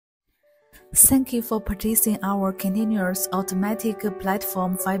Thank you for purchasing our continuous automatic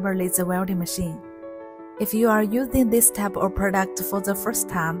platform fiber laser welding machine. If you are using this type of product for the first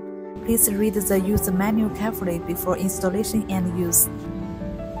time, please read the user manual carefully before installation and use.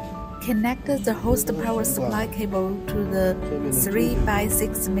 Connect the host power supply cable to the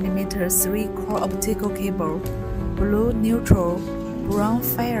 3x6mm 3-core optical cable, blue neutral, brown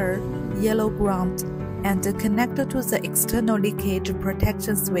fire, yellow ground, and connect to the external leakage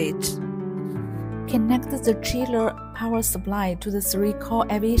protection switch. Connect the chiller power supply to the 3-core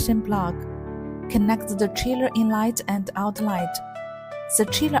aviation plug. Connect the chiller inlet and outlet. The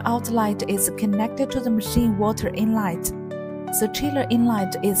chiller outlet is connected to the machine water inlet. The chiller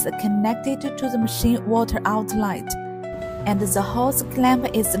inlet is connected to the machine water outlet, and the hose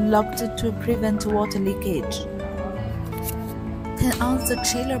clamp is locked to prevent water leakage. Turn on the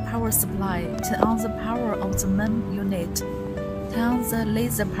chiller power supply. Turn on the power of the main unit. Turn on the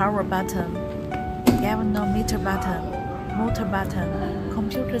laser power button, galvanometer button, motor button,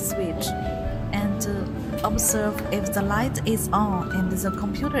 computer switch, and observe if the light is on and the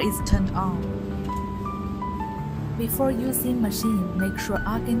computer is turned on. Before using machine, make sure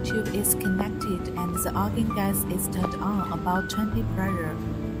argon tube is connected and the argon gas is turned on about 20 pressure,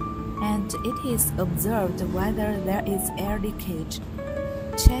 and it is observed whether there is air leakage.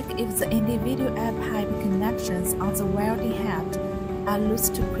 Check if the individual air pipe connections on the welding head are loose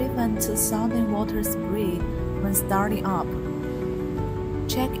to prevent sounding water spray when starting up.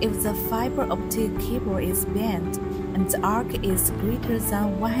 Check if the fiber optic cable is bent and the arc is greater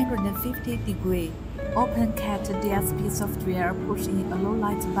than 150 degrees. Open CAT DSP software, push in a low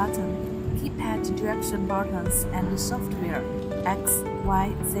light button, keypad direction buttons, and software X,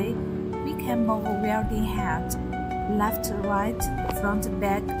 Y, Z. We can move welding head left, right, front,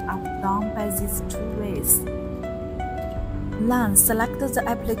 back, up, down by these two ways. Line. Select the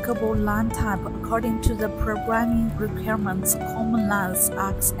applicable line type according to the programming requirements, common lines,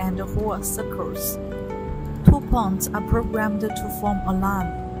 arcs, and whole circles. 2 points are programmed to form a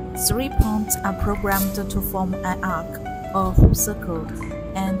line. 3 points are programmed to form an arc, a whole circle,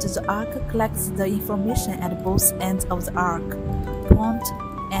 and the arc collects the information at both ends of the arc, point,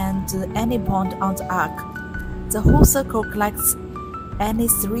 and any point on the arc. The whole circle collects any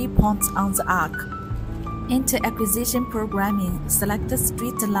 3 points on the arc. Enter acquisition programming, select the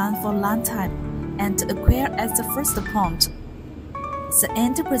straight line for line type, and acquire as the first point. The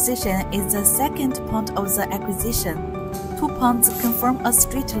end position is the second point of the acquisition. 2 points confirm a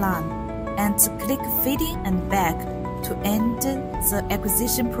straight line, and click Fading and Back to end the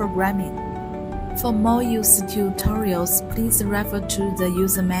acquisition programming. For more use tutorials, please refer to the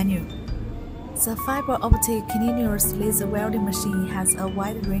user manual. The fiber optic continuous laser welding machine has a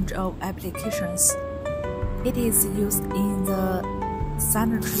wide range of applications. It is used in the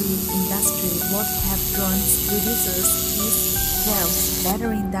sanitary industry, water tap joints, reducers, teeth, valves,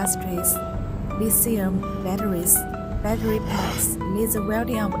 battery industries, lithium batteries, battery packs, laser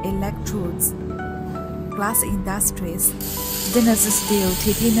welding of electrodes, glass industries, stainless steel,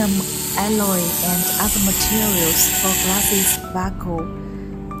 titanium alloy, and other materials for glasses, buckle,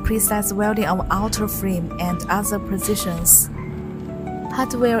 precise welding of outer frame, and other precisions.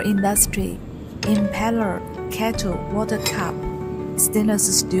 Hardware industry, impeller, kettle, water cup,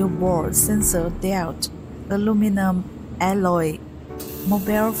 stainless steel board, sensor diode, aluminum alloy,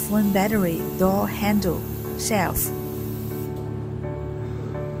 mobile phone battery, door handle, shelf.